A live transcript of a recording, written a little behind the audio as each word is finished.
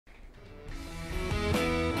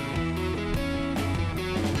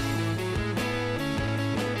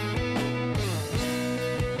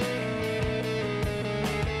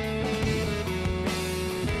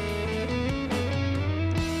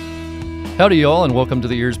Howdy, y'all, and welcome to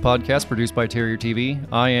the EEARSS Podcast, produced by Terrier TV.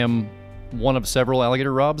 I am one of several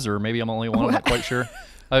alligator Robs, or maybe I'm only one. I'm not quite sure.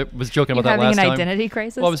 I was joking about that last time. Having an identity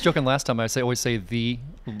crisis? Well, I was joking last time. I always say the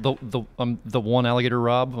one alligator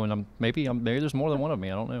Rob. When maybe there's more than one of me.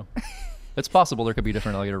 I don't know. It's possible there could be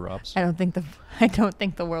different alligator Robs. I don't think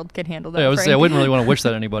the world could handle that. Yeah, I wouldn't really want to wish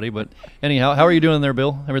that on anybody, but anyhow, how are you doing there,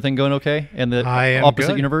 Bill? Everything going okay in the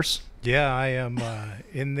opposite good. universe? Yeah, I am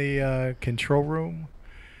in the control room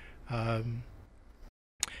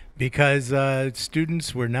because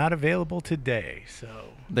students were not available today.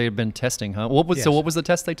 So they had been testing, huh? So what was the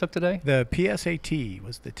test they took today? The PSAT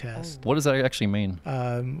was the test. What does that actually mean?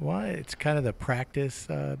 Well, it's kind of the practice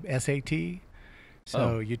SAT.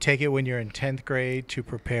 So you take it when you're in 10th grade to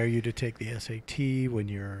prepare you to take the SAT when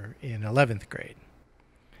you're in 11th grade.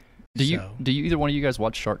 Do you either one of you guys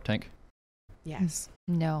watch Shark Tank? Yes.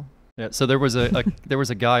 No. Yeah. So there was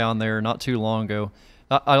a guy on there not too long ago.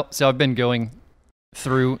 So I've been going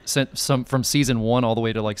through from season 1 all the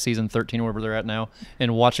way to like season 13, wherever they're at now,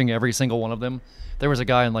 and watching every single one of them. There was a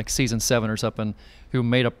guy in like season 7 or something who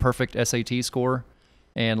made a perfect SAT score,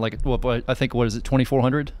 and I think what is it,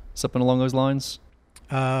 2,400, something along those lines.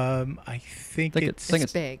 I think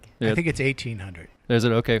it's big. Yeah, I think it's 1,800. Is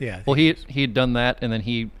it okay? Yeah. Well, he'd done that, and then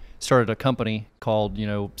he started a company called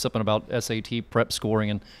something about SAT prep scoring,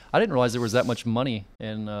 and I didn't realize there was that much money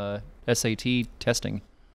in SAT testing.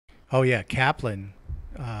 Oh yeah, Kaplan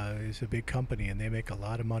is a big company, and they make a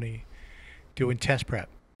lot of money doing test prep.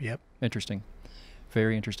 Yep. Interesting.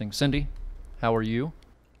 Very interesting. Cindy, how are you?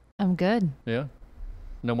 I'm good. Yeah.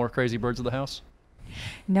 No more crazy birds of the house?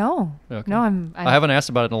 No. Okay. No, I haven't asked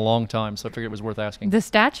about it in a long time, so I figured it was worth asking. The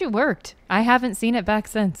statue worked. I haven't seen it back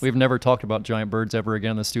since. We've never talked about giant birds ever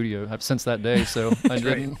again in the studio since that day, so I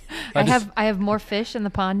didn't. I have more fish in the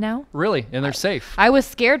pond now. Really? And they're safe? I was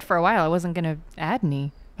scared for a while. I wasn't going to add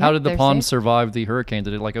any. How did the pond survive the hurricane?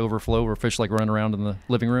 Did it overflow, or fish running around in the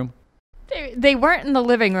living room? They weren't in the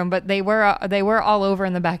living room, but they were all over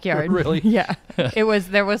in the backyard. Really? Yeah. There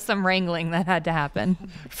was some wrangling that had to happen.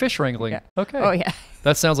 Fish wrangling. Yeah. Okay. Oh yeah.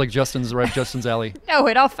 That sounds like Justin's alley. No,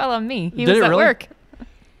 it all fell on me. He Did was it at really? work.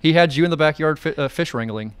 He had you in the backyard fish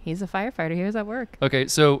wrangling. He's a firefighter. He was at work. Okay,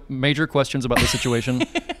 so major questions about the situation.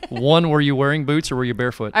 One, were you wearing boots or were you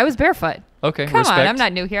barefoot? I was barefoot. Okay, Come respect. on, I'm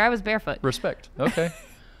not new here. I was barefoot. Respect. Okay.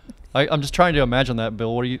 I'm just trying to imagine that,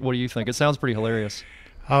 Bill. What do you think? It sounds pretty hilarious.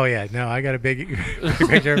 Oh yeah, no, I got a big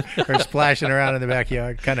picture of her splashing around in the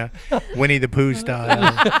backyard, kind of Winnie the Pooh style.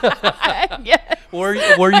 Yeah.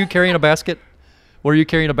 Were you carrying a basket? Were you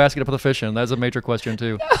carrying a basket to put the fish in? That's a major question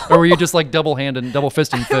too. No. Or were you just double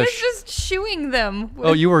fisting fish? I was just shooing them.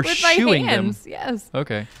 You were with shooing my hands. them. Yes.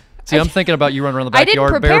 Okay. See, I'm thinking about you running around the backyard I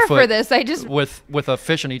didn't prepare barefoot for this. I just with a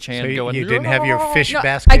fish in each hand So going. You didn't have your fish No,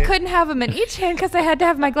 basket. I couldn't have them in each hand because I had to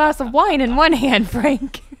have my glass of wine in one hand,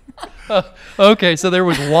 Frank. Okay, so there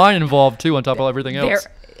was wine involved too, on top of everything else.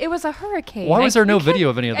 It was a hurricane. Why was there no video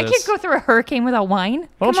of any of this? I can't go through a hurricane without wine.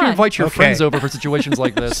 Why don't Come you on. invite your friends over for situations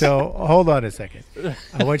like this? So hold on a second.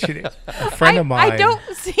 I want you to. A friend of mine. I don't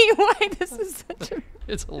see why this is such a.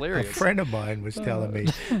 It's hilarious. A friend of mine was telling me,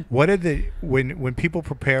 when people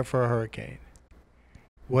prepare for a hurricane,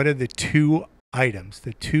 what are the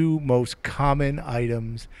two most common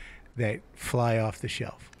items that fly off the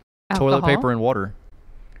shelf? Toilet Alcohol? paper and water.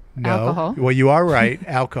 No. Alcohol. Well, you are right.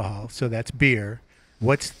 Alcohol. So that's beer.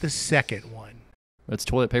 What's the second one? It's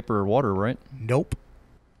toilet paper or water, right? Nope.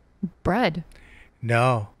 Bread.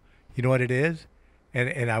 No. You know what it is?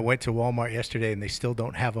 And I went to Walmart yesterday and they still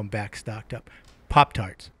don't have them back stocked up.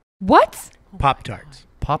 Pop-Tarts. What? Pop-Tarts.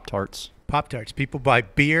 Pop-Tarts. Pop-Tarts. People buy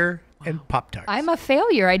beer and Pop-Tarts. I'm a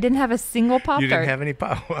failure. I didn't have a single Pop-Tart. You didn't have any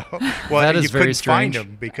Well, that is you very couldn't strange. find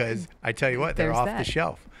them because I tell you what, they're There's off that. the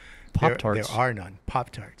shelf. Pop-Tarts. There are none.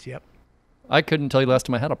 Pop-Tarts. Yep. I couldn't tell you last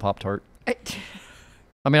time I had a Pop-Tart.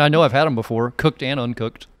 I mean, I know I've had them before, cooked and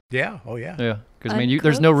uncooked. Yeah. Oh yeah. Yeah, because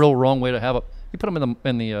there's no real wrong way to have it. You put them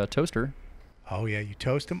in the toaster. Oh yeah, you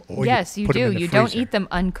toast them. Or Yes, you put them do. in the You freezer. don't eat them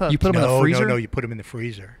uncooked. You put them in the freezer? No, you put them in the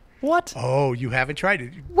freezer. What? Oh, you haven't tried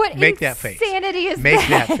it. What Make that face. insanity is Make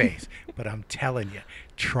that? that face. But I'm telling you,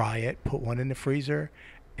 try it. Put one in the freezer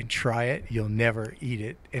and try it. You'll never eat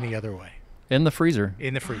it any other way. In the freezer.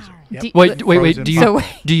 In the freezer. Yep. Wait. Frozen Do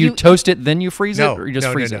you So toast it then you freeze No, it, or you just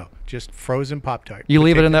no, freeze no, it? no. Just frozen Pop-Tart. You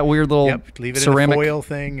leave it in that weird little leave it ceramic in the foil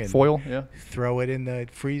thing and foil. Yeah. throw it in the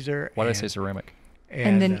freezer. Why did I say ceramic?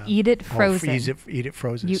 And then eat it frozen. Eat it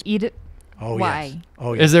frozen. You eat it. Oh Why? yes.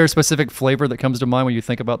 Oh yes. Is there a specific flavor that comes to mind when you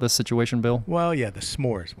think about this situation, Bill? Well, yeah, the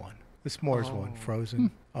s'mores one. The s'mores one,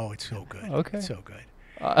 frozen. Oh, it's so good. Okay. It's so good.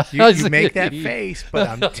 You make that face, but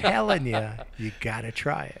I'm telling you gotta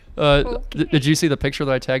try it. Did you see the picture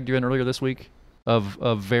that I tagged you in earlier this week of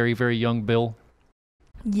very, very young Bill?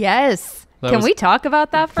 Yes. Can we talk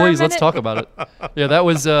about that for a minute? Please, let's talk about it. Yeah, that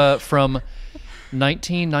was from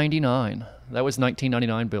 1999. That was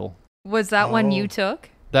 1999, Bill. Was that one you took?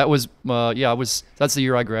 That was, that's the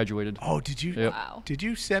year I graduated. Oh, did you? Yep. Wow. Did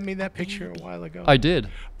you send me that picture a while ago? I did.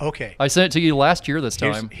 Okay. I sent it to you last year this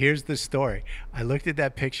time. Here's the story. I looked at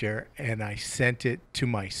that picture and I sent it to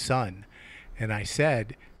my son. And I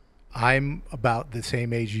said, I'm about the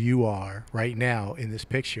same age you are right now in this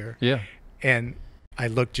picture. Yeah. And I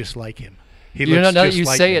look just like him. He now looks that just you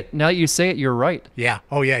like say me. it, now that you say it, you're right. Yeah.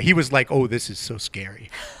 Oh, yeah. He was like, oh, this is so scary.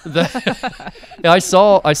 Yeah, I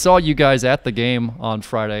saw you guys at the game on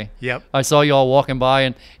Friday. Yep. I saw you all walking by,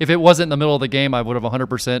 and if it wasn't in the middle of the game, I would have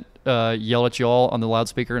 100% yelled at you all on the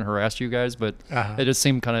loudspeaker and harassed you guys, but it just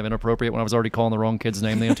seemed kind of inappropriate when I was already calling the wrong kid's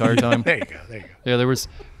name the entire time. There you go. Yeah, there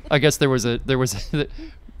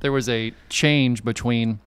was a change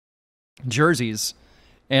between jerseys.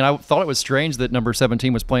 And I thought it was strange that number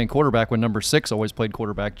 17 was playing quarterback when number 6 always played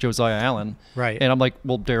quarterback, Josiah Allen. Right. And I'm like,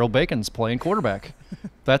 well, Daryl Bacon's playing quarterback.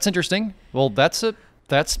 That's interesting. Well,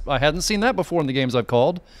 I hadn't seen that before in the games I've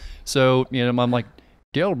called. So, I'm like,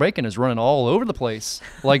 Daryl Bacon is running all over the place.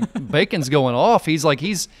 Like, Bacon's going off.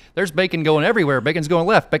 There's Bacon going everywhere. Bacon's going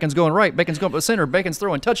left. Bacon's going right. Bacon's going to the center. Bacon's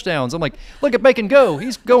throwing touchdowns. I'm like, look at Bacon go.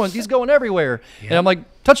 He's going everywhere. Yeah. And I'm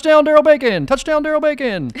like, touchdown, Daryl Bacon. Touchdown, Daryl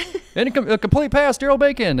Bacon. And a complete pass, Daryl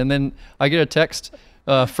Bacon. And then I get a text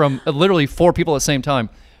from literally 4 people at the same time.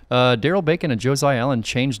 Daryl Bacon and Josiah Allen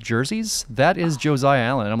changed jerseys? That is Josiah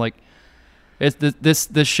Allen. And I'm like,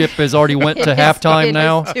 this ship has already went to halftime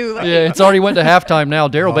now. Yeah, it's already went to halftime now.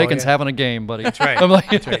 Daryl Bacon's having a game, buddy. That's right. I'm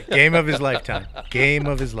like, That's right. Game of his lifetime. Game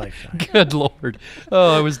of his lifetime. Good Lord.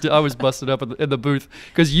 Oh, I was busted up in the booth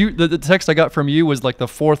because the text I got from you was like the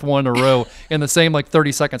 4th one in a row in the same like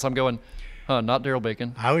 30 seconds. I'm going, not Daryl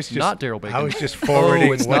Bacon. Not Daryl Bacon. I was just forwarding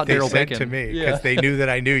what they sent Bacon to me because they knew that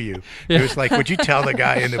I knew you. It was like, would you tell the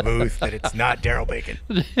guy in the booth that it's not Daryl Bacon?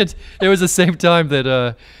 It was the same time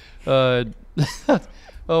that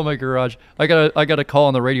oh my garage! I got a call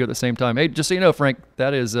on the radio at the same time. Hey, just so you know, Frank,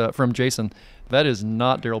 that is from Jason. That is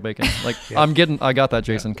not Daryl Bacon. Like I got that,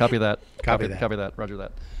 Jason. Copy that. Copy that. Roger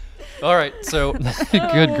that. All right. So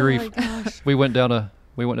good grief, we went down a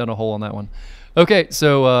hole on that one. Okay,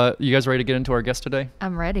 so you guys ready to get into our guest today?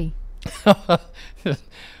 I'm ready. Oh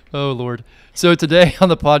Lord! So today on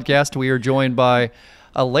the podcast we are joined by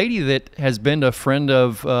a lady that has been a friend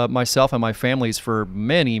of myself and my family's for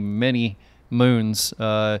many, many moons,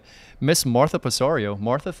 Miss Martha Pessaro.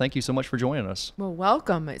 Martha, thank you so much for joining us. Well,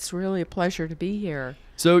 welcome. It's really a pleasure to be here.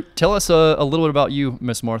 So tell us a little bit about you,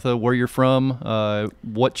 Miss Martha, where you're from,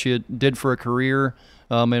 what you did for a career,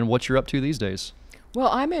 and what you're up to these days. Well,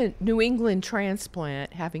 I'm a New England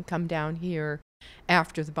transplant, having come down here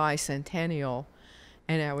after the bicentennial,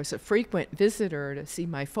 and I was a frequent visitor to see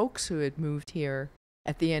my folks who had moved here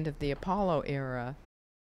at the end of the Apollo era.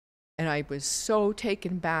 And I was so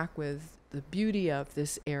taken back with the beauty of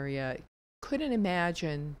this area. Couldn't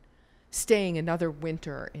imagine staying another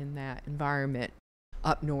winter in that environment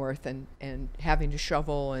up north and having to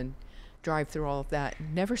shovel and drive through all of that,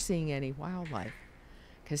 and never seeing any wildlife.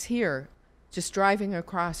 Because here, just driving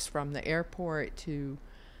across from the airport to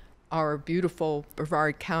our beautiful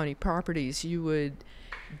Brevard County properties, you would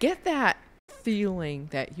get that feeling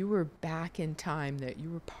that you were back in time, that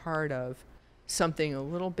you were part of something a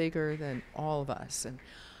little bigger than all of us. And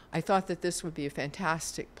I thought that this would be a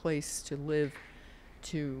fantastic place to live,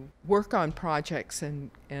 to work on projects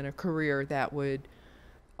and a career that would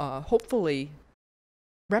hopefully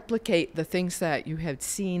replicate the things that you had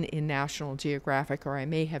seen in National Geographic, or I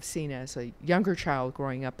may have seen as a younger child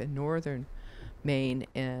growing up in northern Maine,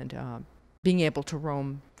 and being able to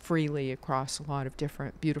roam freely across a lot of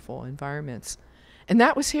different beautiful environments. And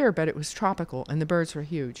that was here, but it was tropical, and the birds were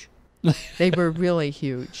huge. They were really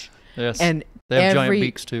huge. Yes, and they have giant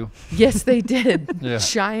beaks too. Yes, they did. Yeah.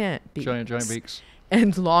 Giant beaks. Giant beaks.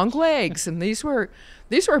 And long legs. And these were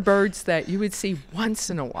birds that you would see once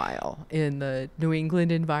in a while in the New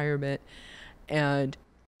England environment. And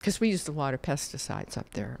because we used a lot of pesticides up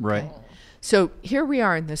there. Right. Okay? So here we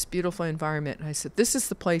are in this beautiful environment. And I said, this is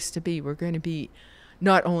the place to be. We're going to be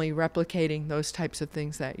not only replicating those types of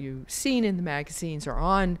things that you've seen in the magazines or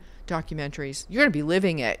on documentaries, you're going to be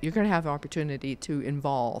living it. You're going to have an opportunity to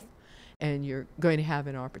involve, and you're going to have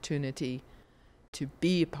an opportunity to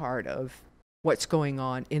be a part of what's going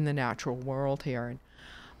on in the natural world here. And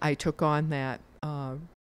I took on that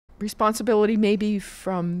responsibility maybe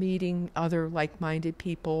from meeting other like-minded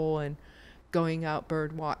people and going out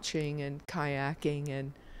bird watching and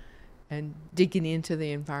kayaking and digging into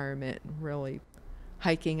the environment and really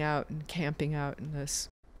hiking out and camping out in this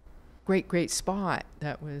great spot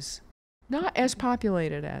that was not as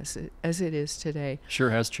populated as it is today. Sure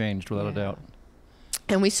has changed without a doubt.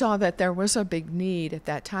 And we saw that there was a big need at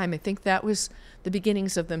that time. I think that was the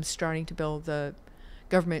beginnings of them starting to build the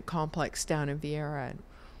government complex down in Vieira. And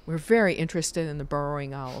we're very interested in the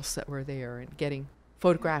burrowing owls that were there and getting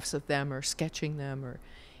photographs of them or sketching them or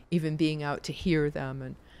even being out to hear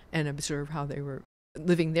them and observe how they were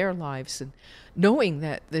living their lives, and knowing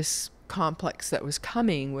that this complex that was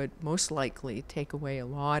coming would most likely take away a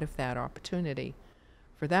lot of that opportunity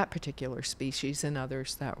for that particular species and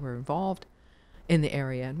others that were involved in the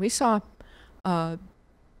area. And we saw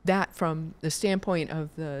that from the standpoint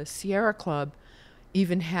of the Sierra Club,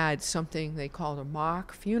 even had something they called a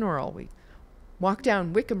mock funeral. We walked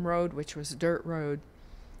down Wickham Road, which was a dirt road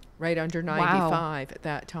right under 95 at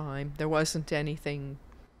that time. There wasn't anything,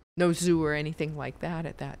 no zoo or anything like that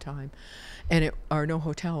at that time, and or no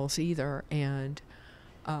hotels either. And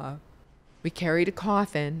we carried a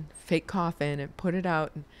coffin, fake coffin, and put it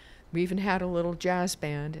out. And we even had a little jazz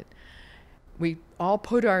band. And we all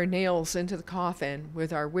put our nails into the coffin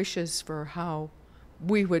with our wishes for how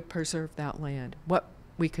we would preserve that land, what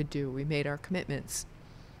we could do. We made our commitments.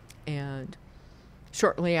 And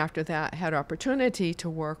shortly after that, had opportunity to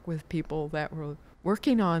work with people that were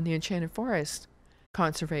working on the Enchanted Forest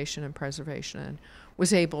conservation and preservation, and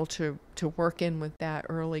was able to work in with that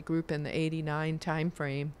early group in the 89 time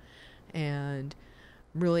frame and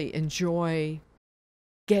really enjoy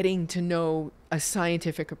getting to know a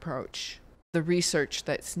scientific approach, the research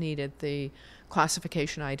that's needed, the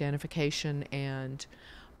classification, identification, and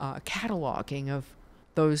cataloging of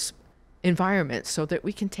those environments so that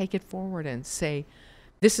we can take it forward and say,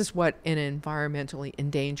 this is what an environmentally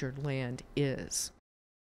endangered land is.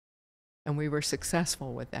 And we were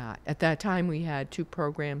successful with that. At that time, we had two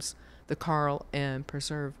programs, the Carl and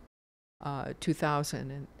Preserve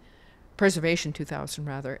 2000, and Preservation 2000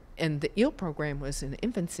 rather, and the eel program was in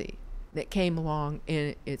infancy. That came along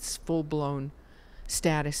in its full-blown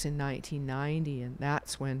status in 1990, and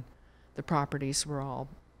that's when the properties were all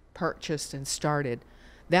purchased and started.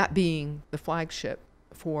 That being the flagship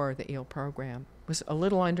for the eel program. It was a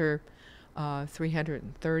little under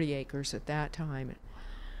 330 acres at that time.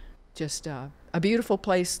 Just a beautiful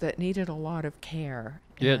place that needed a lot of care.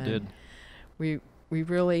 Yeah, it did. We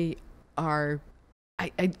really are.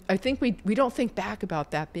 I think we don't think back about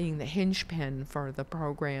that being the hinge pin for the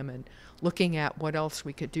program and looking at what else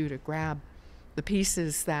we could do to grab the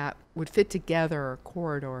pieces that would fit together a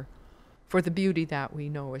corridor for the beauty that we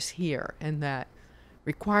know is here, and that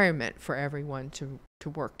requirement for everyone to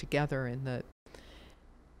work together in the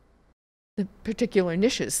particular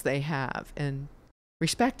niches they have and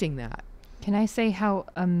respecting that. Can I say how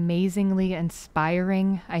amazingly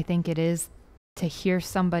inspiring I think it is to hear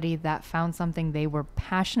somebody that found something they were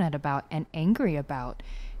passionate about and angry about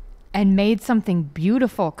and made something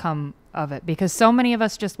beautiful come of it? Because so many of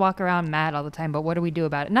us just walk around mad all the time, but what do we do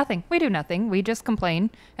about it? Nothing. We do nothing. We just complain,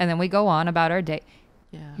 and then we go on about our day.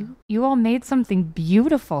 Yeah. You all made something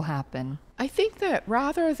beautiful happen. I think that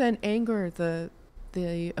rather than anger, the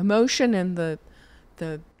emotion and the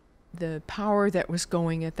power that was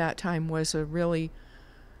going at that time was a really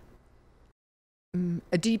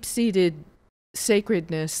a deep-seated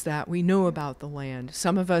sacredness that we knew about the land.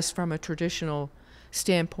 Some of us from a traditional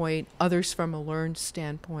standpoint, others from a learned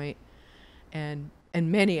standpoint, and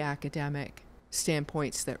many academic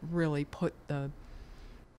standpoints that really put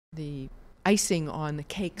the icing on the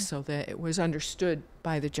cake so that it was understood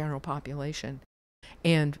by the general population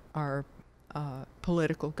and our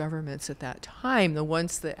political governments at that time, the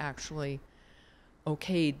ones that actually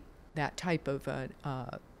okayed that type of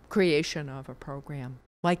creation of a program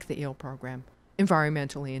like the eel program,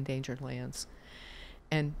 Environmentally Endangered Lands.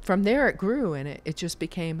 And from there it grew, and it just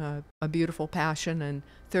became a beautiful passion. And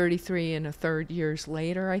 33 and a third years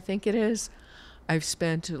later, I think it is, I've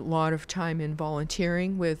spent a lot of time in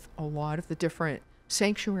volunteering with a lot of the different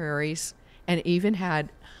sanctuaries, and even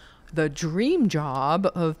had the dream job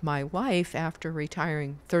of my life after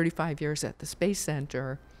retiring 35 years at the Space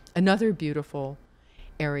Center, another beautiful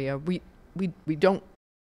area. We don't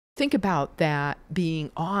think about that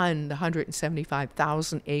being on the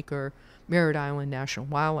 175,000 acre Merritt Island National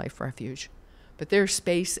Wildlife Refuge, but their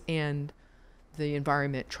space and the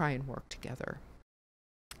environment try and work together.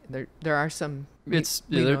 There are some. There's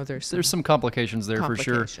some complications there for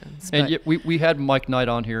sure. And yet we had Mike Knight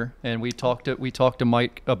on here, and we talked to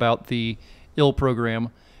Mike about the eel program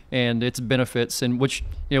and its benefits, and which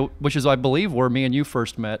is I believe where me and you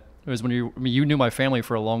first met It was when you knew my family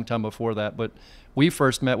for a long time before that, but we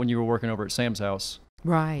first met when you were working over at Sam's house.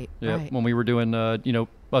 Right. Yeah, Right. when we were doing,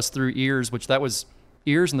 us through EEARSS, which that was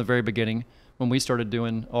EEARSS in the very beginning when we started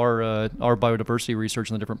doing our biodiversity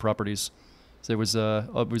research on the different properties. So it was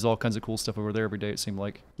all kinds of cool stuff over there every day, it seemed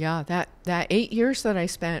like. Yeah, that 8 years that I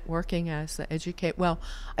spent working as the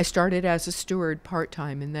I started as a steward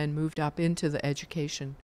part-time and then moved up into the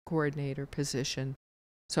education coordinator position.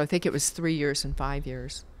 So I think it was 3 years and 5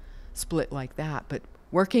 years, split like that. But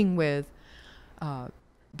working with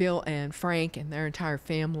Bill and Frank and their entire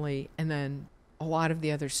family, and then a lot of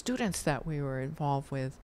the other students that we were involved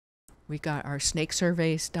with, we got our snake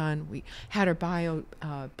surveys done. We had our bio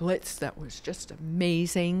blitz that was just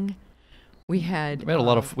amazing. We had a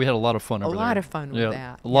lot of fun over there. A lot of fun with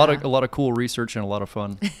that. A lot of cool research and a lot of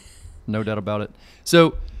fun. No doubt about it.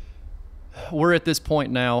 So we're at this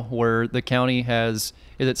point now where the county has,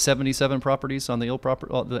 is it 77 properties on the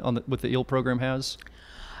EEL with the EEL program has?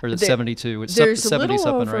 Or is it 72? It's there's 70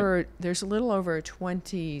 something, right? There's a little over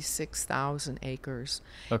 26,000 acres.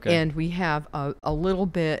 Okay. And we have a little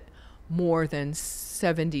bit more than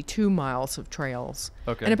 72 miles of trails.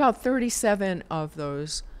 Okay. And about 37 of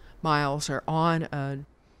those miles are on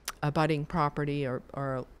a budding property or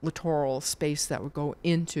a littoral space that would go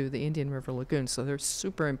into the Indian River Lagoon. So they're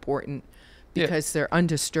super important because they're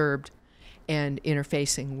undisturbed and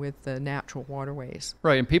interfacing with the natural waterways.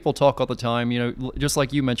 Right, and people talk all the time, just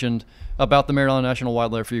like you mentioned, about the Maryland National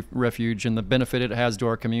Wildlife Refuge and the benefit it has to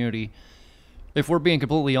our community. If we're being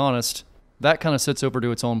completely honest, that kind of sits over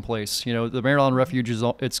to its own place. The Maryland Refuge is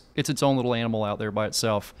it's its own little animal out there by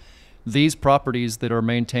itself. These properties that are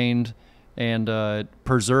maintained and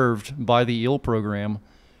preserved by the EEL program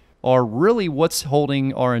are really what's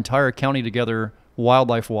holding our entire county together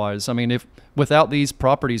wildlife-wise. I mean, if without these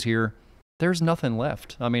properties here, there's nothing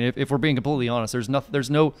left. I mean, if we're being completely honest, there's not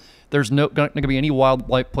going to be any wild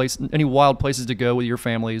places to go with your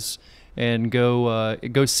families and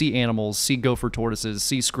go see animals, see gopher tortoises,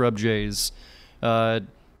 see scrub jays,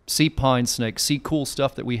 see pine snakes, see cool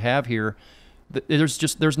stuff that we have here.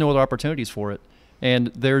 There's no other opportunities for it. And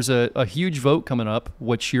there's a huge vote coming up,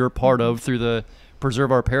 which you're part of through the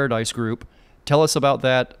Preserve Our Paradise group. Tell us about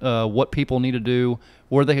that, what people need to do,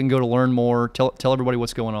 where they can go to learn more. Tell everybody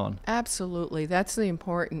what's going on. Absolutely. That's the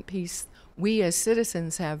important piece. We as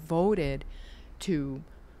citizens have voted to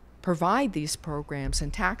provide these programs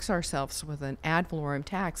and tax ourselves with an ad valorem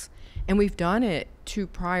tax, and we've done it 2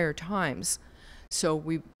 prior times. So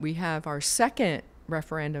we have our second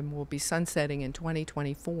referendum will be sunsetting in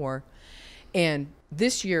 2024, and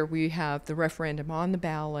this year we have the referendum on the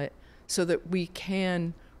ballot so that we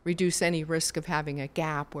can reduce any risk of having a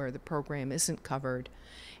gap where the program isn't covered.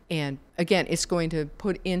 And again, it's going to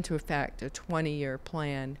put into effect a 20-year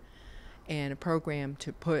plan and a program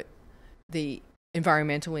to put the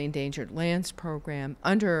Environmentally Endangered Lands Program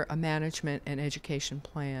under a management and education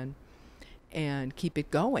plan and keep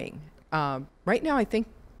it going. Right now, I think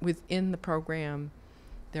within the program,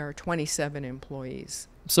 there are 27 employees.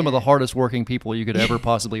 Some of the hardest working people you could ever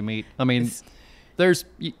possibly meet. I mean, there's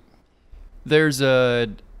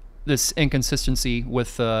this inconsistency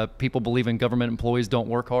with people believing government employees don't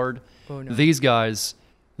work hard. Oh, no. These guys,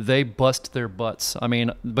 they bust their butts. I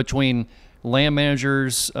mean, between land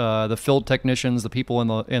managers, the field technicians, the people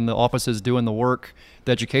in the offices doing the work,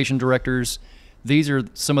 the education directors, these are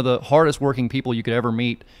some of the hardest working people you could ever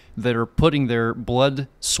meet that are putting their blood,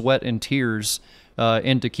 sweat, and tears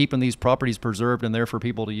into keeping these properties preserved and there for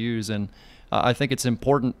people to use. And I think it's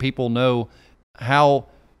important people know how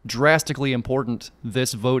drastically important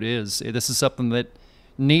this vote is. This is something that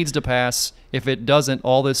needs to pass. If it doesn't,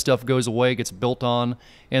 all this stuff goes away, gets built on,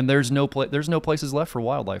 and there's no places left for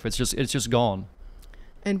wildlife. It's just gone.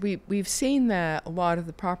 And we've seen that a lot of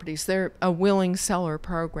the properties, they're a willing seller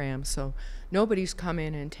program, so nobody's come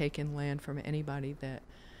in and taken land from anybody that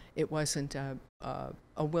it wasn't a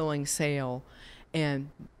willing sale. And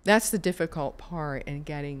that's the difficult part in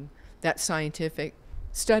getting that scientific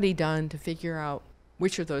study done to figure out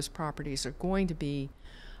which of those properties are going to be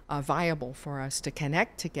viable for us to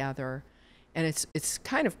connect together. And it's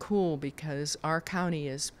kind of cool because our county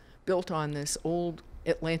is built on this old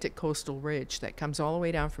Atlantic coastal ridge that comes all the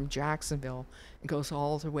way down from Jacksonville and goes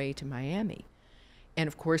all the way to Miami. And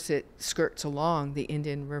of course it skirts along the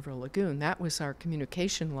Indian River Lagoon. That was our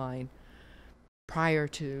communication line prior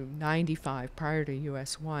to 95, prior to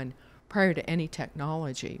US 1, prior to any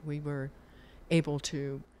technology. We were able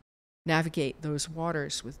to navigate those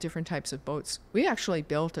waters with different types of boats. We actually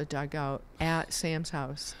built a dugout at Sam's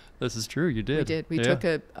house. This is true, you did. We did. We took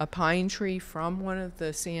a pine tree from one of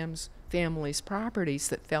the Sam's family's properties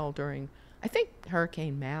that fell during I think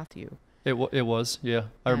Hurricane Matthew. It was, yeah.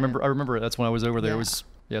 I remember it. That's when I was over there. It was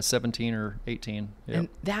 17 or 18. Yep. And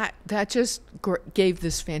that just gave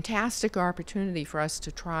this fantastic opportunity for us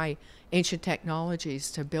to try ancient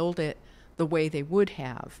technologies to build it the way they would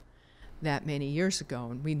have that many years ago.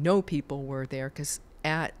 And we know people were there because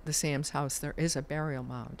at the Sam's house there is a burial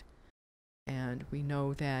mound. And we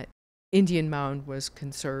know that Indian Mound was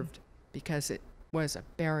conserved because it was a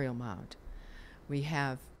burial mound. We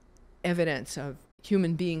have evidence of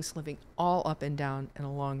human beings living all up and down and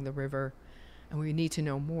along the river, and we need to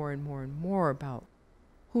know more and more and more about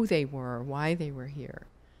who they were, why they were here,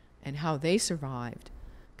 and how they survived,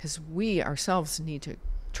 because we ourselves need to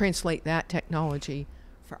translate that technology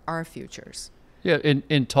for our futures. Yeah,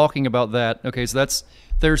 in talking about that, okay, so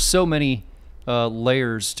there's so many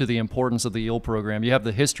layers to the importance of the EEL program. You have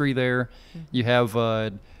the history there, you have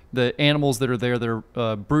the animals that are there that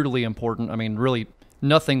are brutally important. I mean, really,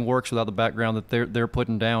 nothing works without the background that they're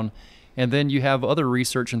putting down. And then you have other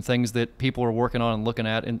research and things that people are working on and looking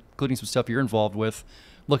at, including some stuff you're involved with,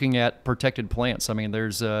 looking at protected plants. I mean,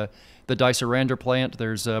 there's the Dicerandra plant,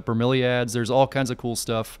 there's bromeliads, there's all kinds of cool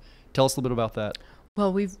stuff. Tell us a little bit about that.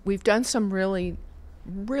 Well, we've done some really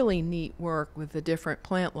neat work with the different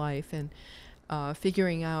plant life and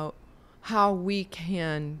figuring out how we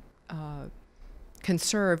can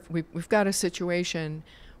conserve. We've got a situation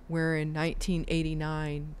where in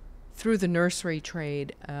 1989, through the nursery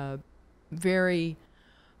trade, a very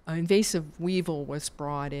invasive weevil was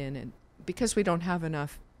brought in, and because we don't have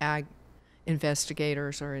enough ag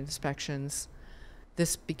investigators or inspections,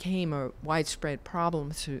 this became a widespread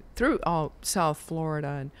problem through all South Florida.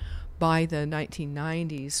 And by the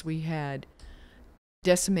 1990s, we had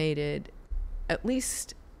decimated at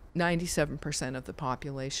least 97% of the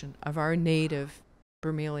population of our native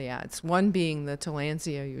bromeliads, one being the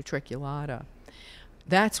Tillandsia utriculata.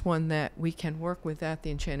 That's one that we can work with at the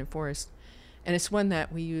Enchanted Forest, and it's one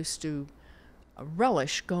that we used to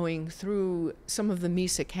relish going through some of the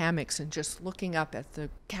mesic hammocks and just looking up at the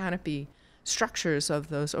canopy structures of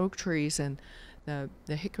those oak trees and the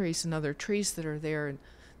hickories and other trees that are there, and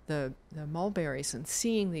the mulberries, and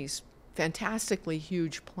seeing these fantastically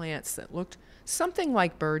huge plants that looked something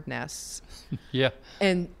like bird nests. Yeah.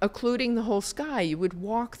 And occluding the whole sky. You would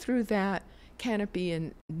walk through that canopy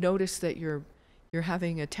and notice that you're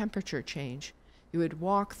having a temperature change. You would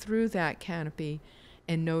walk through that canopy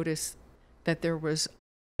and notice that there was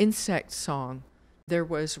insect song, there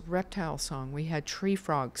was reptile song, we had tree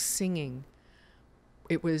frogs singing.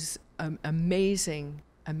 It was an amazing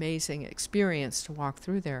experience to walk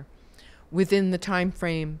through there. Within the time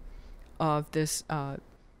frame of this,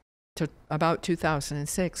 to about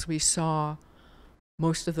 2006, we saw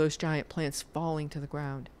most of those giant plants falling to the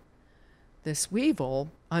ground. This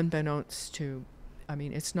weevil, unbeknownst to, I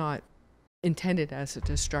mean, it's not intended as a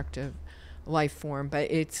destructive life form, but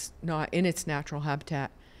it's not in its natural habitat.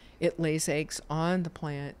 It lays eggs on the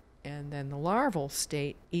plant, and then the larval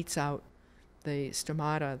state eats out the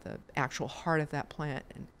stomata, the actual heart of that plant,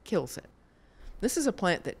 and kills it. This is a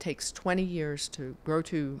plant that takes 20 years to grow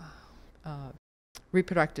to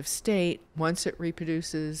reproductive state. Once it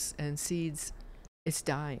reproduces and seeds, it's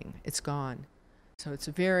dying, it's gone. So it's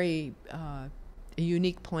a very a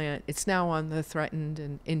unique plant. It's now on the threatened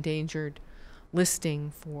and endangered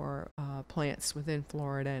listing for plants within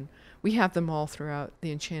Florida, and we have them all throughout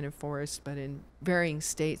the Enchanted Forest, but in varying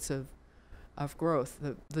states of growth.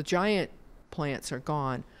 The giant plants are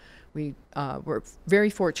gone. We were very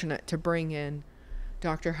fortunate to bring in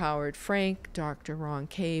Dr. Howard Frank, Dr. Ron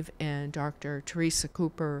Cave, and Dr. Teresa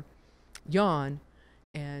Cooper Yon.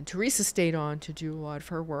 And Teresa stayed on to do a lot of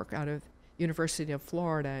her work out of University of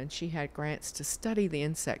Florida, and she had grants to study the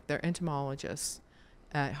insect. They're entomologists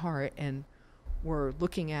at heart, and we're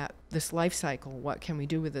looking at this life cycle. What can we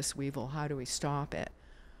do with this weevil? How do we stop it?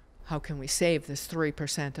 How can we save this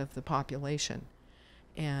 3% of the population?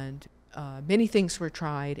 And many things were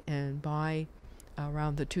tried, and by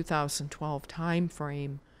around the 2012 time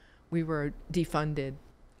frame, we were defunded.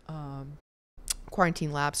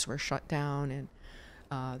 Quarantine labs were shut down, and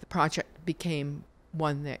the project became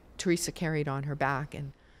one that Teresa carried on her back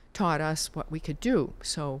and taught us what we could do.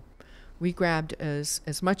 So we grabbed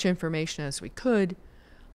as much information as we could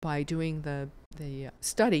by doing the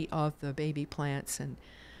study of the baby plants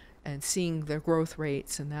and seeing their growth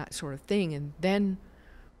rates and that sort of thing. And then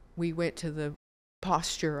we went to the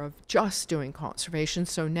posture of just doing conservation.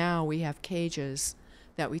 So now we have cages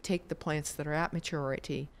that we take the plants that are at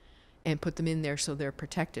maturity and put them in there so they're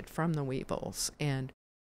protected from the weevils. And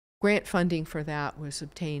grant funding for that was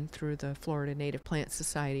obtained through the Florida Native Plant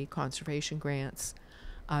Society conservation grants,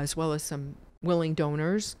 as well as some willing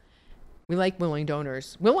donors. We like willing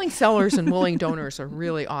donors. Willing sellers and willing donors are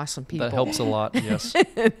really awesome people. That helps a lot, yes.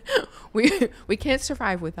 we can't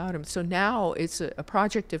survive without them. So now it's a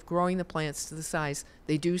project of growing the plants to the size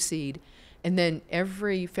they do seed. And then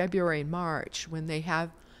every February and March, when they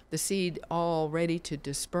have the seed all ready to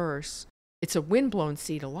disperse, it's a windblown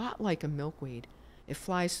seed, a lot like a milkweed. It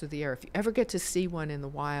flies through the air. If you ever get to see one in the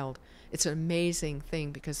wild, it's an amazing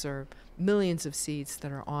thing because there are millions of seeds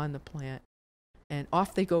that are on the plant. And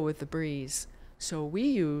off they go with the breeze. So we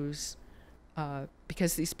use,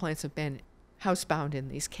 because these plants have been housebound in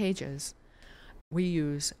these cages, we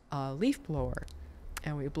use a leaf blower.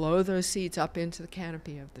 And we blow those seeds up into the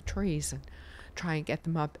canopy of the trees and try and get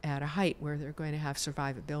them up at a height where they're going to have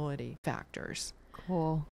survivability factors.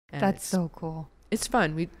 Cool. And That's so cool. It's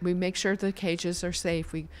fun. We make sure the cages are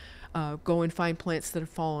safe. We go and find plants that have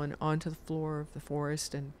fallen onto the floor of the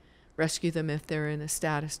forest and rescue them if they're in a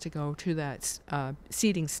status to go to that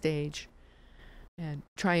seeding stage, and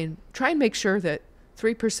try and make sure that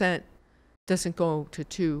 3% doesn't go to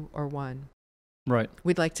 2 or 1. Right.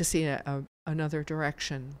 We'd like to see another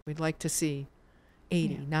direction. We'd like to see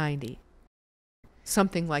 80, 90,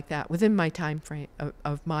 something like that within my time frame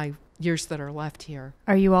of my years that are left here.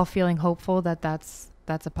 Are you all feeling hopeful that that's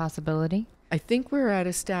a possibility? I think we're at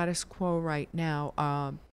a status quo right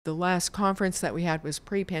now. The last conference that we had was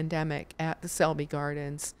pre-pandemic at the Selby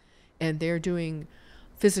Gardens, and they're doing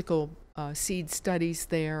physical seed studies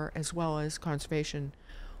there as well as conservation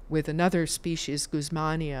with another species,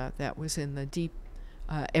 Guzmania, that was in the deep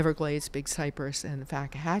Everglades, Big Cypress, and the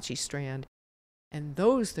Fakahatchee strand. And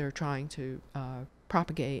those they're trying to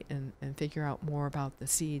propagate and figure out more about the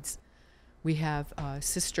seeds. We have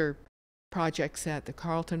sister projects at the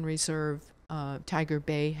Carlton Reserve. Tiger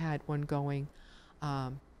Bay had one going.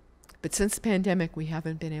 But since the pandemic, we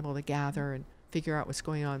haven't been able to gather and figure out what's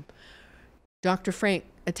going on. Dr. Frank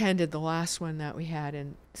attended the last one that we had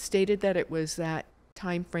and stated that it was that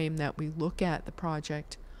time frame that we look at the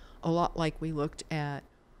project a lot like we looked at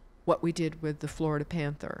what we did with the Florida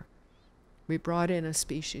panther. We brought in a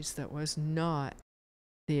species that was not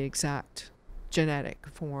the exact genetic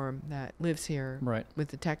form that lives here with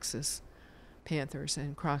the Texas panthers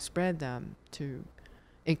and crossbred them to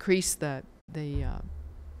increase the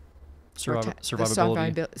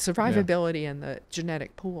survivability and the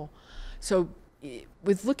genetic pool. So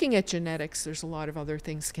with looking at genetics, there's a lot of other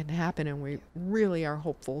things can happen, and we really are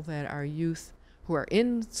hopeful that our youth who are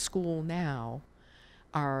in school now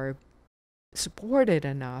are supported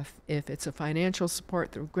enough, if it's a financial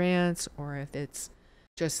support through grants or if it's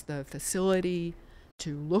just the facility,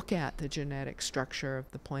 to look at the genetic structure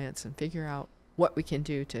of the plants and figure out what we can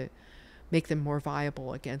do to make them more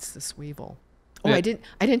viable against this weevil. Oh, I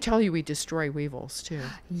didn't tell you we destroy weevils too.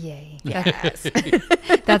 Yay. Yes.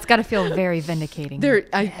 That's got to feel very vindicating.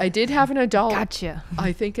 I did have an adult. Gotcha.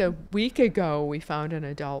 I think a week ago we found an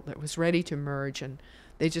adult that was ready to merge, and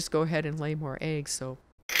they just go ahead and lay more eggs. So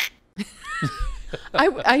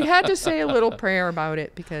I had to say a little prayer about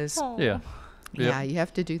it because you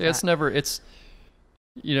have to do that.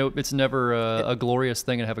 It's never a glorious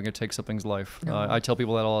thing in having to take something's life. No. I tell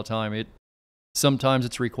people that all the time. Sometimes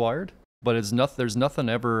it's required, but there's nothing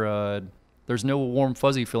ever. There's no warm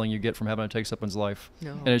fuzzy feeling you get from having to take someone's life,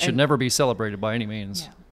 No. and it should never be celebrated by any means.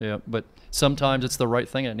 Yeah, but sometimes it's the right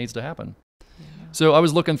thing and it needs to happen. Yeah. So I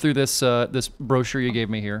was looking through this brochure you gave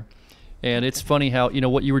me here, and it's funny how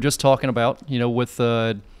what you were just talking about. With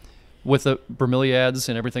the bromeliads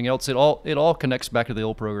and everything else, it all connects back to the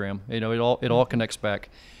old program. It all connects back,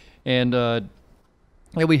 and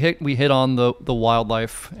we hit on the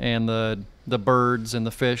wildlife and the birds and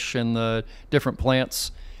the fish and the different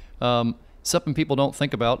plants. Something people don't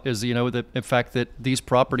think about is the fact that these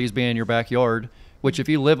properties being in your backyard, which if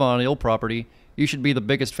you live on an ill property, you should be the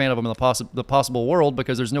biggest fan of them in the possible world,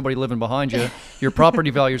 because there's nobody living behind you. Your property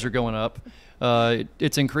values are going up.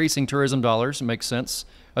 It's increasing tourism dollars. It makes sense.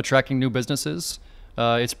 Attracting new businesses.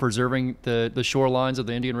 It's preserving the shorelines of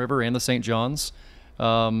the Indian River and the St. Johns.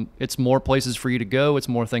 It's more places for you to go. It's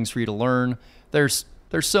more things for you to learn. There's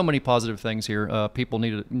so many positive things here. People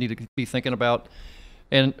need to be thinking about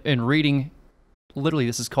and reading. Literally,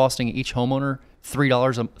 this is costing each homeowner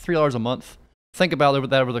 $3 a month. Think about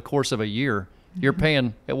that over the course of a year. You're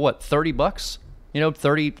paying what, $30?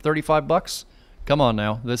 $35? Come on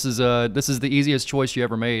now. This is the easiest choice you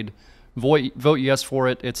ever made. Vote yes for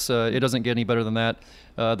it. It doesn't get any better than that.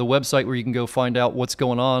 The website where you can go find out what's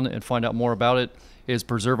going on and find out more about it is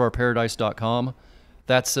preserveourparadise.com.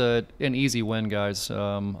 That's an easy win, guys.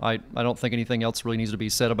 I don't think anything else really needs to be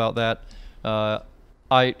said about that.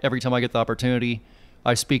 Every time I get the opportunity,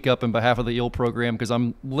 I speak up in behalf of the EEL program, because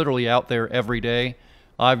I'm literally out there every day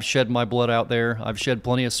I've shed my blood out there. I've shed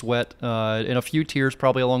plenty of sweat and a few tears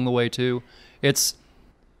probably along the way too. It's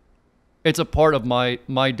a part of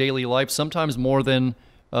my daily life, sometimes more than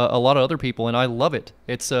a lot of other people, and I love it.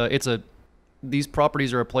 These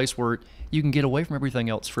properties are a place where you can get away from everything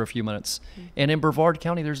else for a few minutes. And in Brevard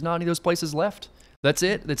County, there's not any of those places left. That's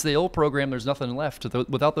it. It's the old program. There's nothing left.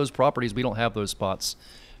 Without those properties, we don't have those spots.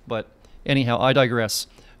 But anyhow, I digress.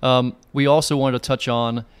 We also wanted to touch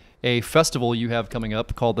on a festival you have coming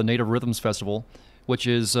up called the Native Rhythms Festival, which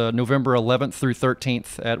is November 11th through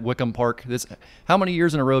 13th at Wickham Park. How many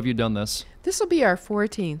years in a row have you done this? This will be our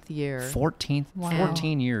 14th year.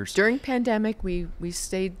 14 years. During pandemic, we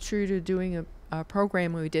stayed true to doing a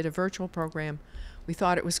program. We did a virtual program. We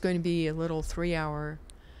thought it was going to be a little 3-hour,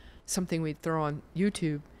 something we'd throw on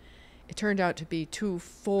YouTube. It turned out to be 2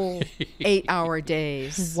 full 8-hour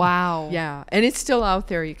days. Wow. Yeah, and it's still out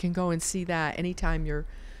there. You can go and see that anytime you're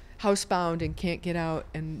housebound and can't get out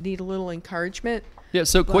and need a little encouragement. Yeah,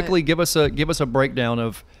 so quickly give us a breakdown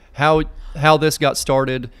of how this got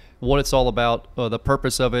started, what it's all about, the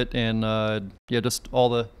purpose of it, and just all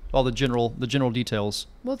the general details.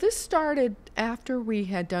 Well, this started after we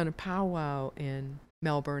had done a powwow in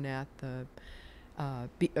Melbourne at the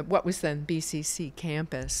what was then BCC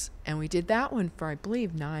campus, and we did that one for I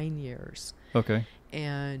believe 9 years. Okay.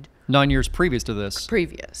 And 9 years previous to this.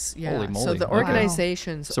 Previous, yeah. Holy moly. So the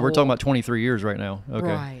organization's So we're talking about 23 years right now. Okay.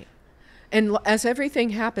 Right. And as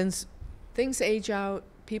everything happens, things age out,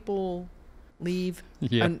 people leave,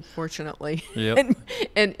 unfortunately. Yep.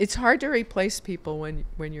 And it's hard to replace people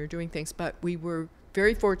when you're doing things, but we were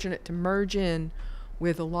very fortunate to merge in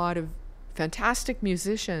with a lot of fantastic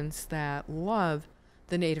musicians that love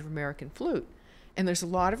the Native American flute. And there's a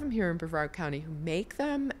lot of them here in Brevard County who make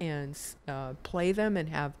them and play them and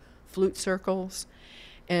have flute circles.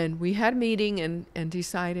 And we had a meeting and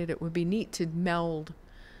decided it would be neat to meld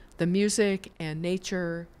the music and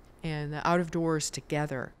nature and the out of doors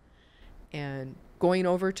together. And going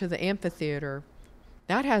over to the amphitheater,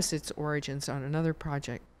 that has its origins on another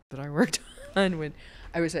project that I worked on when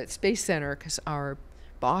I was at Space Center, because our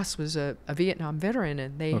boss was a Vietnam veteran,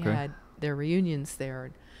 and they had their reunions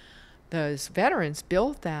there. Those veterans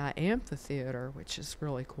built that amphitheater, which is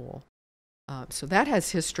really cool. So that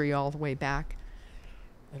has history all the way back.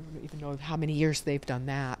 I don't even know how many years they've done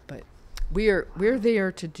that, but we're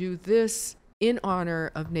there to do this in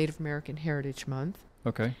honor of Native American Heritage Month.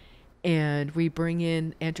 Okay. And we bring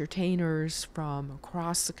in entertainers from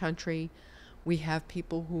across the country. We have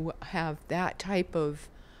people who have that type of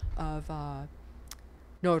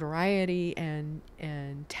notoriety and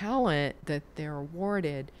talent that they're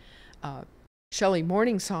awarded. Shelley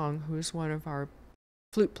Morningsong, who's one of our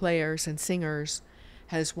flute players and singers,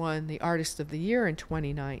 has won the Artist of the Year in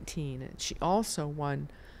 2019, and she also won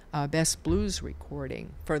Best Blues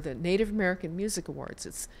Recording for the Native American Music Awards.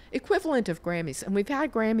 It's equivalent of Grammys, and we've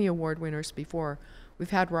had Grammy Award winners before. We've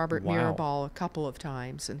had Robert Mirabal a couple of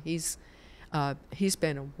times, and he's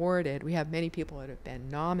been awarded. We have many people that have been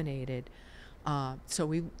nominated. So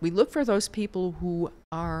we look for those people who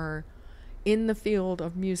are in the field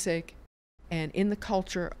of music and in the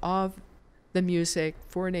culture of the music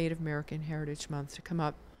for Native American Heritage Month to come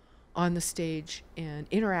up on the stage and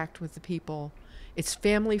interact with the people. It's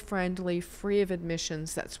family friendly, free of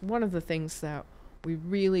admissions. That's one of the things that we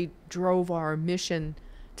really drove our mission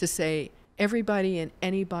to say everybody and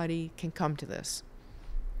anybody can come to this.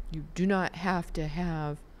 You do not have to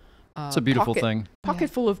have it's a beautiful thing. Pocket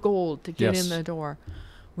full of gold to get in the door.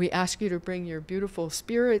 We ask you to bring your beautiful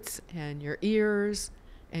spirits and your ears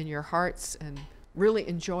and your hearts and really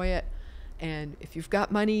enjoy it. And if you've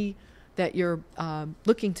got money that you're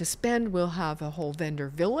looking to spend, we'll have a whole vendor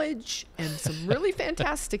village and some really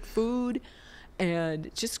fantastic food, and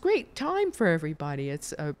just great time for everybody.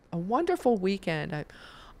 It's a wonderful weekend.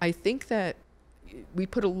 I think that we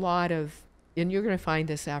put a lot of, and you're going to find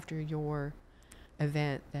this after your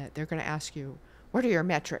event, that they're going to ask you, what are your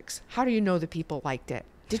metrics? How do you know the people liked it?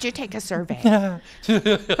 Did you take a survey?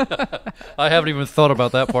 I haven't even thought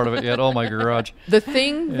about that part of it yet. Oh, my garage. The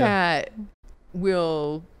thing that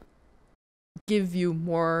will give you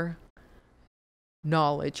more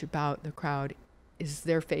knowledge about the crowd is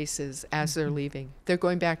their faces as they're leaving. They're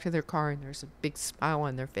going back to their car and there's a big smile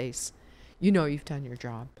on their face. You know you've done your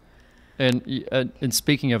job. And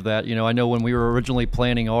speaking of that, I know when we were originally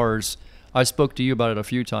planning ours, I spoke to you about it a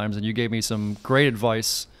few times, and you gave me some great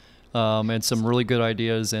advice and some really good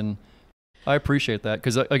ideas, and I appreciate that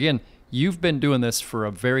because, again, you've been doing this for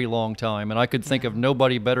a very long time, and I could think of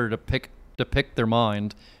nobody better to depict their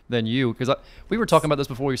mind than you. Because we were talking about this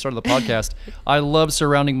before we started the podcast. I love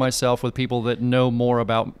surrounding myself with people that know more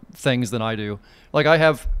about things than I do. Like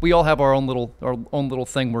we all have our own little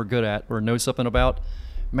thing we're good at or know something about.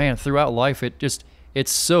 Man, throughout life,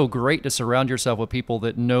 it's so great to surround yourself with people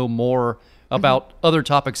that know more about other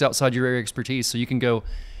topics outside your area of expertise. So you can go,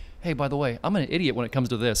 hey, by the way, I'm an idiot when it comes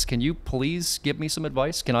to this. Can you please give me some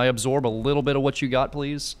advice? Can I absorb a little bit of what you got,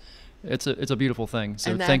 please? It's a beautiful thing.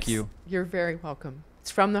 So thank you. You're very welcome.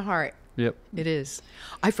 It's from the heart. Yep. It is.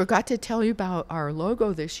 I forgot to tell you about our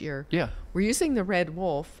logo this year. Yeah. We're using the red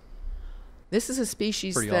wolf. This is a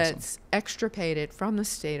species that's extirpated from the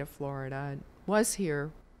state of Florida. Was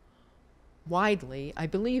here widely. I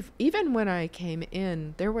believe even when I came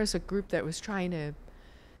in, there was a group that was trying to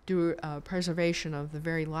do preservation of the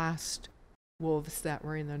very last wolves that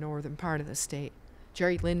were in the northern part of the state.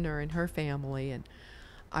 Jerry Lindner and her family. And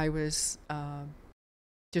I was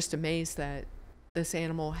just amazed that this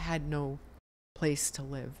animal had no place to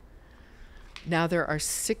live. Now there are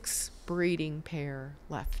 6 breeding pair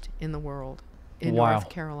left in the world in North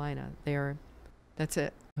Carolina. That's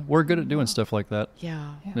it. We're good at doing stuff like that.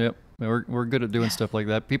 Yeah. Yep. We're good at doing stuff like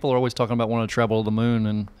that. People are always talking about wanting to travel to the moon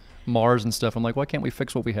and Mars and stuff. I'm like, why can't we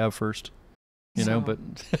fix what we have first? You know, but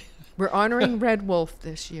we're honoring Red Wolf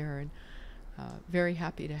this year, and very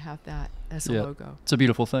happy to have that as a logo. It's a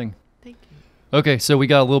beautiful thing. Thank you. Okay, so we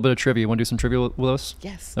got a little bit of trivia. You want to do some trivia with us?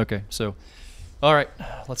 Yes. Okay, so, all right,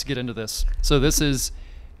 let's get into this. So this is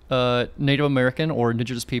Native American or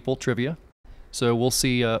Indigenous people trivia. So we'll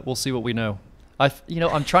see what we know.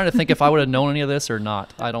 I'm trying to think if I would have known any of this or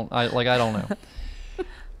not. I don't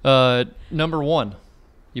know. Number 1.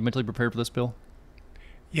 You mentally prepared for this, Bill?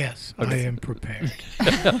 Yes, Okay. I am prepared.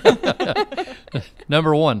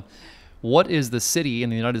 Number 1. What is the city in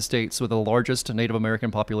the United States with the largest Native American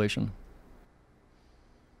population?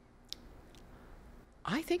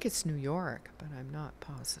 I think it's New York, but I'm not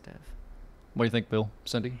positive. What do you think, Bill?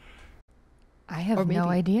 Cindy? I have no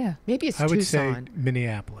idea. Maybe it's I would Tucson. say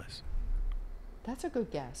Minneapolis. That's a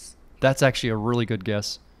good guess. That's actually a really good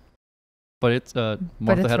guess. But it's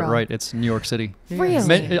Martha had it right. It's New York City.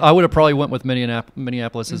 Really? I would have probably went with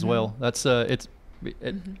Minneapolis as well. That's I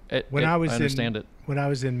understand it. When I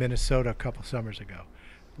was in Minnesota a couple summers ago,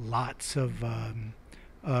 lots of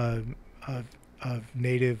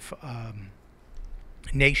Native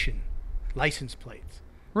Nation license plates.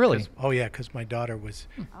 Really? Because my daughter was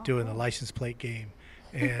doing the license plate game,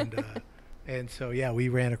 and so we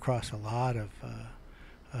ran across a lot of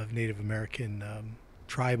Native American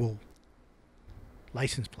tribal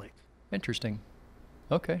license plates. Interesting.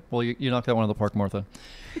 Okay. Well, you knocked that one out of the park, Martha.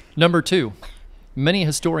 Number 2. Many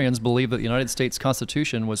historians believe that the United States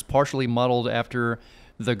Constitution was partially modeled after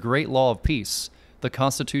the Great Law of Peace, the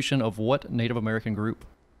Constitution of what Native American group?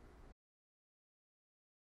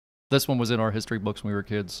 This one was in our history books when we were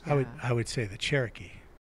kids. I would say the Cherokee.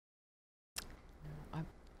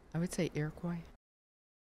 I would say Iroquois.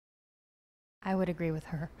 I would agree with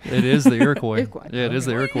her. It is the Iroquois. Yeah, it is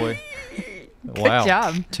the Iroquois. Wow. Good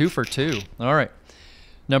job. 2 for 2. All right.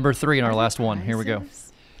 Number 3 in our last one. Here we go.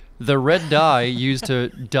 The red dye used to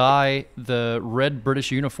dye the red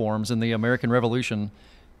British uniforms in the American Revolution,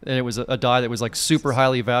 and it was a dye that was like super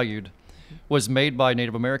highly valued, was made by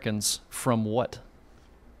Native Americans from what?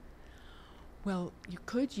 Well, you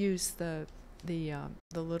could use the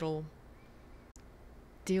little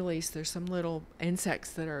dealies. There's some little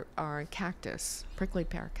insects that are cactus, prickly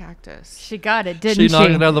pear cactus. She got it, didn't she? She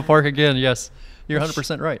knocked it out of the park again. Yes, you're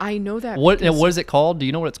 100% right. I know that. What is it called? Do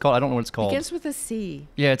you know what it's called? I don't know what it's called. It begins with a C.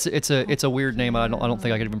 Yeah, it's a weird name. I don't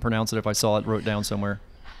think I could even pronounce it if I saw it wrote down somewhere.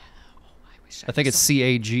 I think it's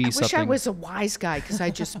CAG something. I wish I was a wise guy because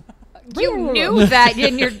I just. You knew that,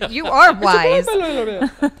 and you are wise.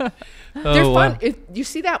 They're fun. If you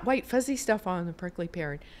see that white fuzzy stuff on the prickly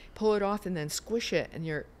pear, pull it off and then squish it, and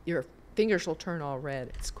your fingers will turn all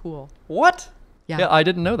red. It's cool. What? Yeah, I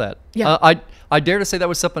didn't know that. Yeah. I dare to say that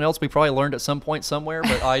was something else we probably learned at some point somewhere,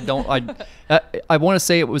 but I don't. I want to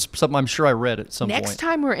say it was something I'm sure I read at some point. Next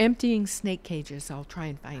time we're emptying snake cages, I'll try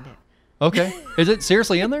and find it. Okay. Is it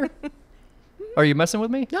seriously in there? Are you messing with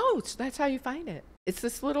me? No, that's how you find it. It's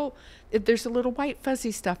this little, there's a little white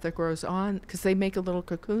fuzzy stuff that grows on because they make a little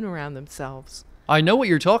cocoon around themselves. I know what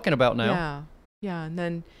you're talking about now. Yeah. Yeah. And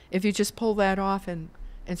then if you just pull that off and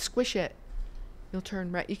squish it, you'll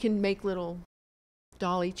turn red. You can make little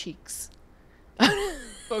dolly cheeks.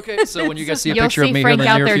 Okay. So when you guys see a You'll picture see of me Frank in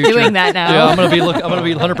the out near there future, doing that now. Yeah, I'm gonna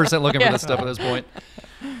be 100% looking for this stuff at this point.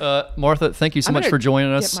 Martha, thank you so much for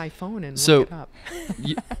joining us. Get my phone and look it up.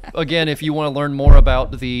 Again, if you want to learn more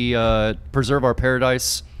about the Preserve Our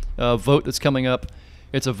Paradise vote that's coming up,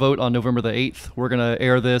 It's a vote on November the 8th. We're going to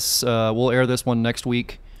air this. We'll air this one next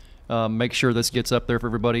week. Make sure this gets up there for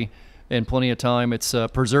everybody in plenty of time. It's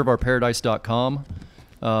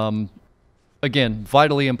preserveourparadise.com. Again,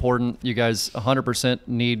 vitally important. You guys 100%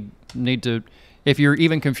 need to, if you're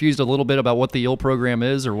even confused a little bit about what the EEL program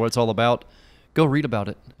is or what it's all about, go read about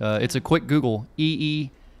it. It's a quick Google, EELS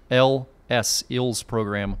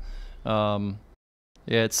program.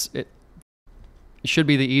 It should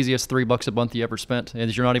be the easiest $3 a month you ever spent,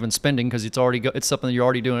 and you're not even spending because it's something that you're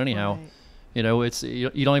already doing anyhow. Right. You know,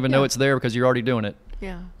 you don't even know it's there because you're already doing it.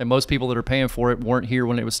 Yeah. And most people that are paying for it weren't here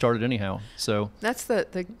when it was started anyhow. So That's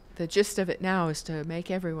the gist of it now, is to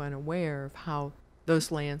make everyone aware of how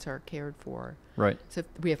those lands are cared for. right. So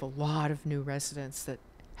we have a lot of new residents that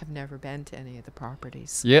have never been to any of the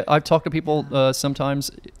properties. Yeah, I've talked to people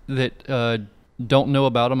sometimes that don't know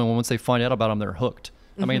about them, and once they find out about them, they're hooked.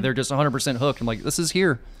 I mean, they're just 100% hooked. I'm like, this is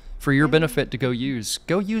here for your benefit to go use.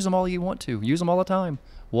 Go use them all you want to. Use them all the time.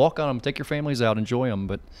 Walk on them. Take your families out. Enjoy them.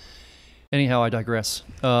 But anyhow, I digress.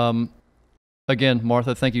 Again,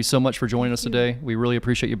 Martha, thank you so much for joining us today. We really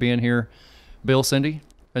appreciate you being here. Bill, Cindy,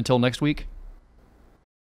 until next week.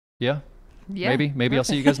 Yeah? Yeah. Maybe I'll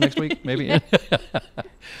see you guys next week. Maybe.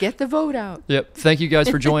 Get the vote out. Yep. Thank you guys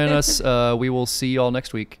for joining us. We will see you all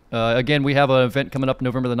next week. Again, we have an event coming up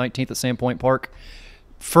November the 19th at Sandpoint Park.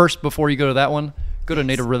 First, before you go to that one, go to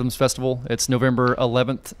Native Rhythms Festival. It's November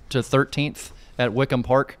 11th to 13th at Wickham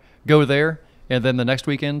Park. Go there, and then the next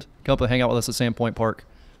weekend, come up and hang out with us at Sandpoint Park.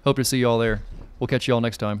 Hope to see you all there. We'll catch you all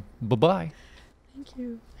next time. Bye-bye. Thank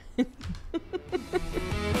you.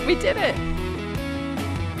 We did it.